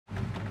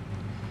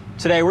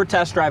Today we're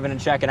test driving and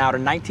checking out a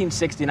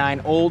 1969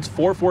 Olds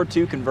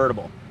 442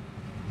 convertible.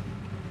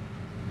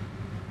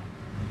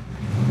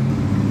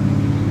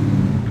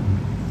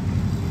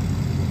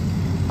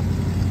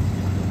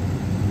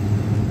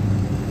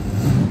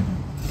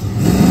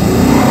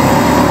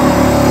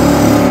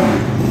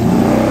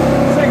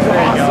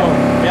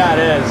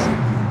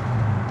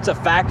 It's a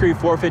factory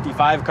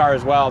 455 car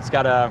as well. It's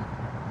got a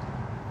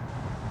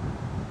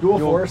dual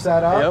four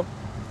setup.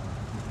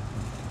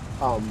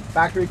 Yep.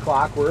 Factory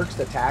clock works.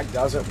 The tag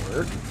doesn't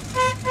work.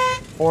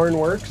 Horn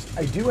works.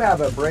 I do have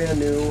a brand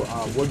new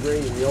wood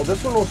grain wheel.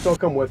 This one will still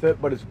come with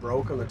it, but it's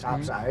broke on the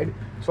top side.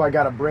 So I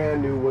got a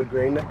brand new wood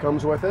grain that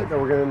comes with it that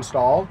we're going to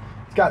install.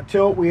 It's got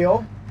tilt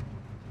wheel.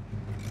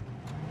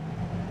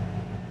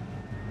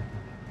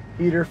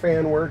 Heater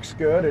fan works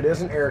good. It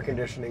is an air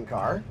conditioning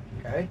car.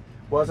 Okay.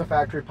 Was a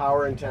factory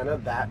power antenna.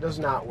 That does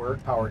not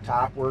work. Power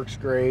top works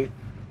great.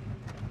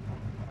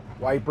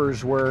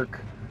 Wipers work.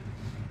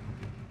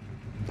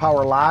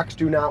 Power locks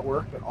do not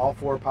work, but all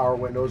 4 power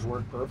windows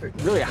work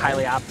perfectly. Really a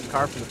highly opted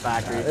car for the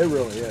factory. It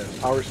really is.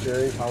 Power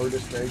steering, power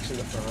disc brakes in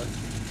the front.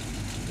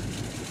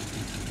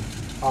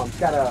 It's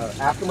got an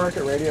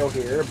aftermarket radio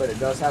here, but it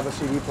does have a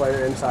CD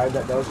player inside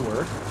that does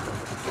work.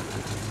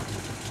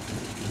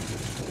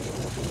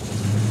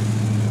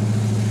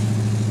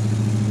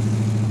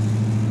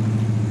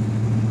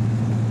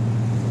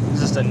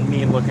 Just a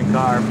neat looking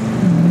car.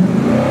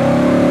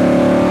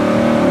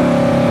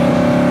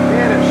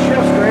 Man, it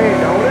shifts great,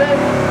 don't it?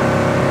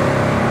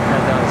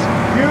 That does.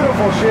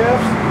 Beautiful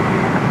shifts.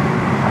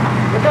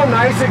 Look how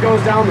nice it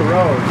goes down the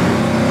road.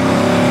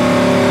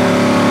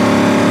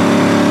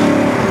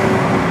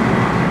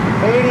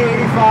 80,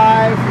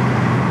 85.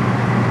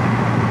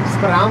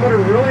 Speedometer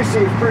really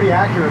seems pretty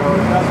accurate on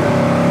it, doesn't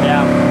it?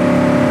 Yeah.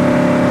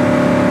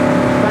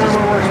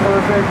 Timer works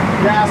perfect.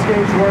 Gas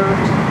gauge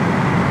works.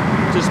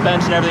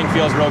 Suspension, everything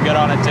feels real good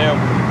on it too.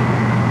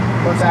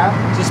 What's that?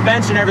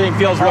 Suspension, everything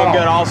feels real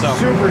good also.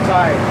 Super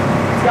tight.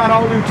 It's got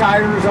all new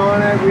tires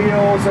on it,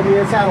 wheels. I mean,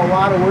 it's had a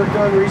lot of work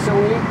done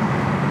recently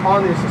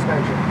on the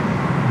suspension.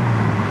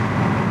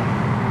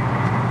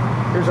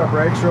 Here's our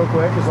brakes real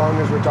quick, as long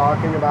as we're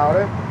talking about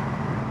it.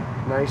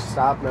 Nice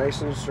stop,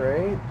 nice and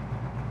straight.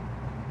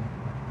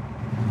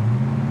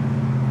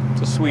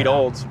 It's a sweet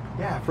Olds.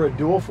 Yeah, for a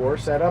dual 4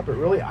 setup, it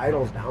really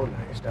idles down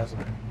nice, doesn't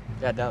it?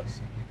 Yeah, it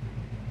does.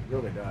 It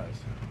really does.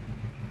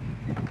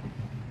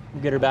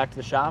 We'll get her back to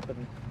the shop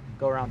and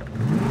go around it.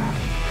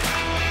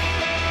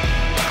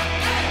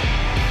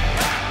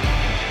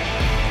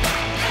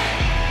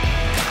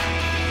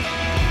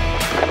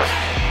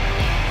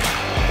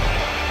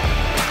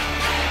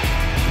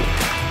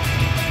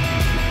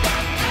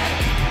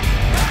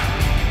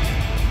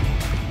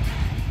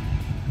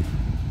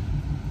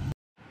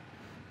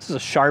 This is a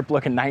sharp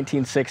looking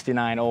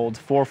 1969 Olds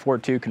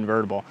 442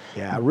 convertible.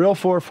 Yeah, a real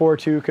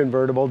 442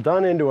 convertible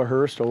done into a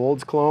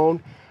Hurst-Olds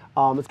clone.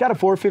 It's got a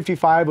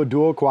 455 with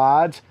dual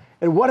quads.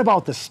 And what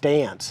about the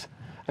stance?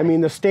 I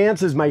mean, the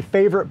stance is my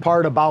favorite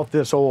part about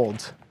this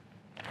Olds.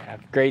 Yeah,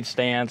 great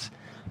stance.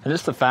 And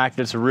just the fact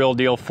that it's a real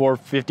deal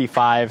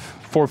 455,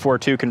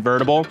 442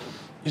 convertible.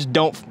 You just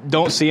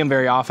don't see them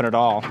very often at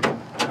all.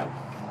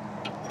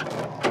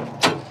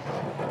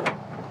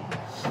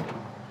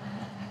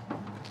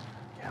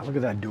 Look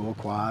at that dual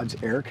quads,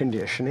 air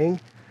conditioning.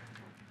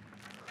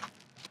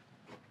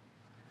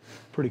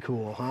 Pretty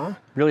cool, huh?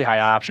 Really high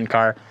option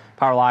car.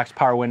 Power locks,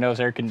 power windows,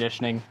 air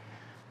conditioning.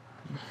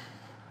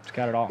 It's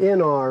got it all.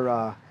 In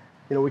our,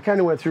 you know, we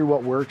kind of went through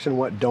what works and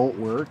what don't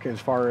work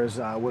as far as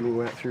when we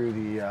went through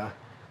the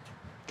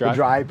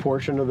dry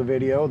portion of the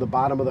video. The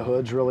bottom of the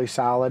hood's really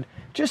solid.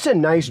 Just a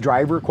nice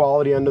driver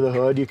quality under the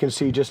hood. You can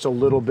see just a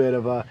little bit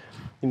of a,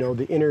 you know,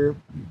 the inner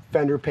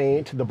fender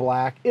paint, the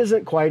black,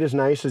 isn't quite as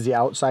nice as the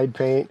outside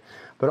paint,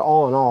 but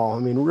all in all, I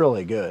mean,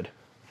 really good.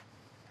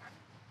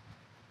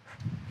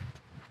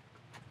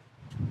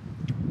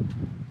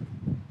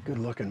 Good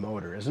looking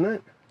motor, isn't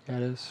it? Yeah,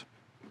 it is.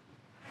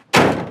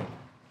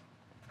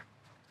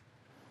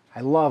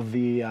 I love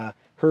the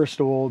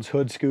Hurst-Olds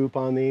hood scoop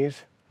on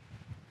these.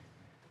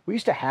 We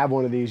used to have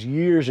one of these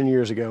years and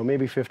years ago,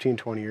 maybe 15,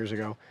 20 years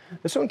ago.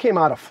 This one came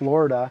out of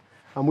Florida.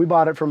 We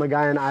bought it from a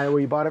guy in Iowa.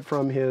 He bought it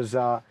from his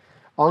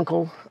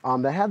uncle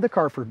that had the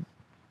car for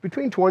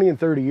between 20 and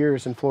 30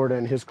 years in Florida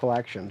in his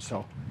collection.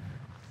 So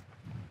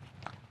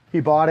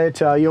he bought it,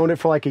 he owned it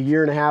for like a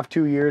year and a half,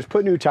 2 years,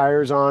 put new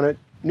tires on it,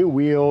 new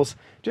wheels,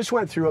 just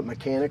went through it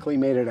mechanically,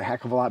 made it a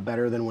heck of a lot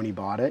better than when he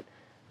bought it.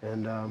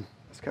 And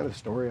that's kind of the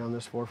story on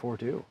this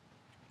 442.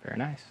 Very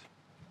nice.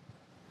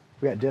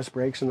 We got disc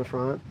brakes in the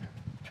front.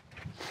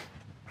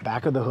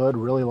 Back of the hood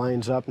really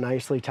lines up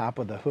nicely, top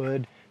of the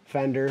hood,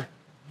 fender,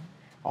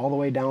 all the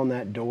way down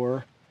that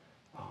door.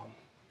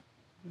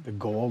 The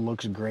gold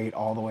looks great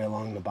all the way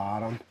along the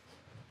bottom.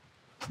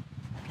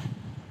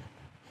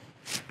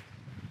 If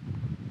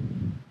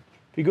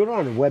you go to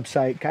our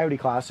website,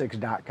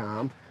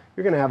 coyoteclassics.com,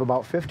 you're going to have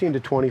about 15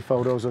 to 20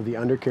 photos of the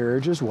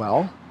undercarriage as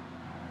well.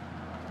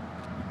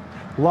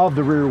 Love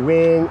the rear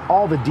wing,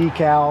 all the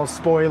decals,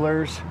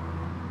 spoilers.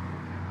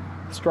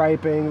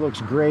 striping,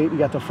 looks great. You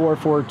got the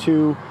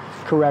 442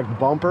 correct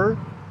bumper.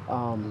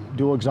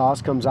 Dual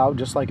exhaust comes out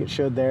just like it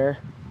should there.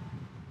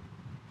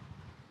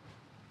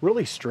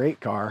 Really straight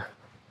car.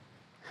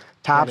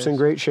 Top's in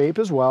great shape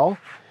as well.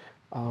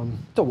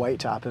 It's a white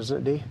top,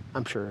 isn't it, D?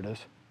 I'm sure it is.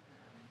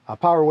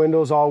 Power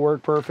windows all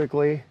work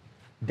perfectly.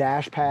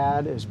 Dash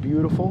pad is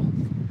beautiful.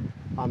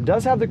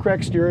 Does have the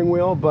correct steering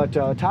wheel, but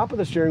top of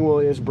the steering wheel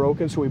is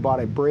broken, so we bought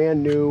a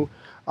brand new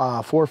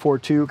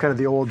 442, kind of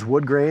the old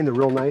wood grain, the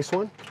real nice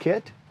one,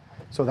 kit.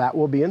 So that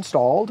will be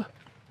installed.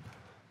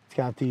 It's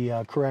got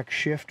the correct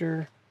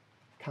shifter,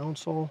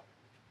 console.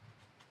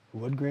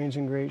 Wood grain's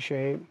in great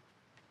shape.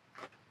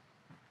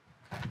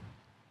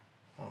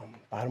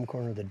 Bottom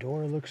corner of the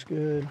door looks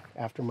good.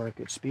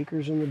 Aftermarket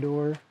speakers in the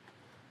door.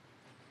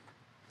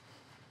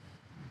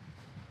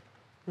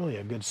 Really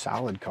a good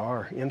solid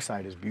car.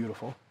 Inside is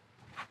beautiful.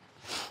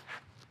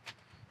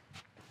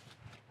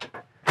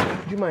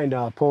 Would you mind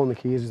pulling the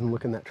keys and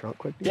looking in that trunk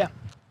quick? Yeah.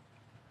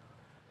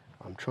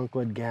 Trunk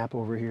lid gap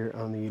over here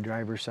on the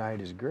driver's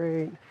side is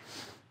great.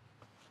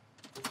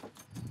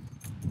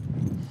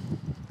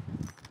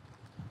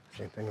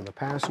 Same thing on the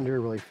passenger,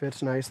 really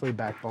fits nicely.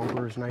 Back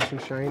bumper is nice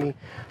and shiny.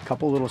 A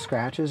couple little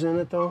scratches in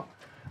it though.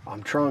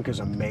 Trunk is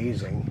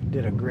amazing.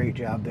 Did a great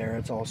job there.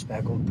 It's all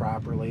speckled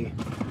properly.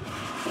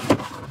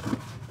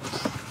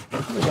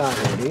 We got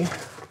ready.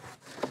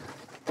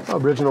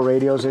 Original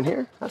radios in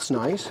here. That's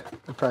nice.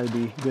 Would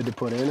probably be good to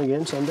put in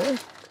again someday.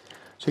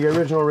 So you get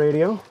original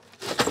radio.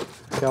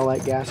 Tail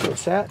light gasket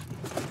set.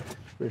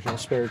 Original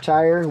spare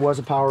tire. Was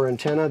a power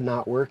antenna,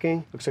 not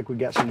working. Looks like we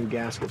got some new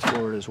gaskets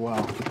for it as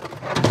well.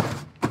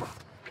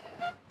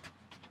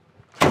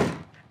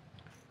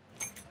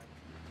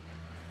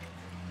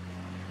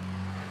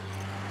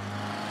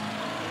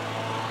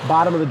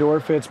 Bottom of the door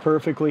fits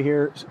perfectly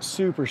here.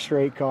 Super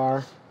straight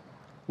car.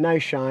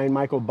 Nice shine.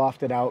 Michael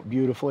buffed it out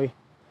beautifully.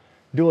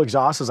 Dual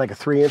exhaust is like a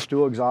 3-inch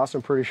dual exhaust,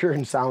 I'm pretty sure,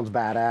 and sounds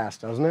badass,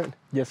 doesn't it?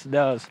 Yes, it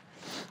does.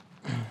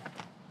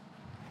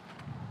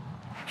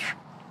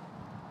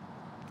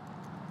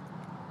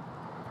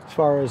 As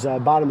far as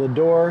bottom of the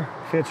door,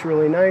 fits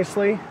really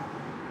nicely.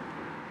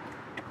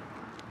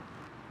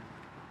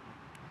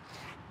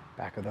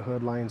 Back of the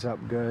hood lines up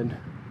good.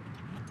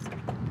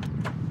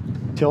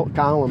 Tilt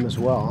column as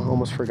well.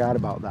 Almost forgot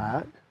about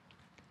that.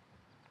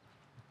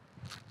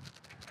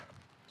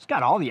 It's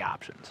got all the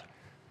options.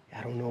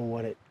 I don't know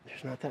what it,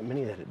 there's not that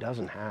many that it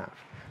doesn't have.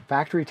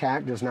 Factory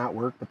tack does not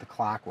work, but the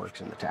clock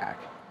works in the tack.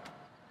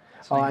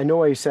 I know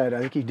what he said. I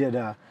think he did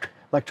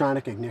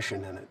electronic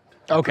ignition in it.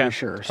 Okay.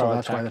 Sure. So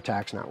that's why the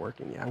tack's not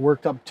working. Yeah, it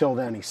worked up till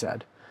then, he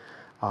said.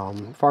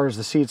 As far as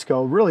the seats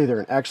go, really they're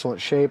in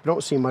excellent shape.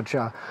 Don't see much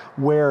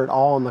wear at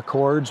all on the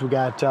cords. We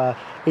got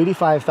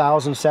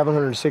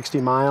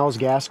 85,760 miles.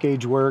 Gas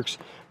gauge works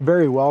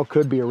very well.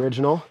 Could be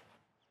original.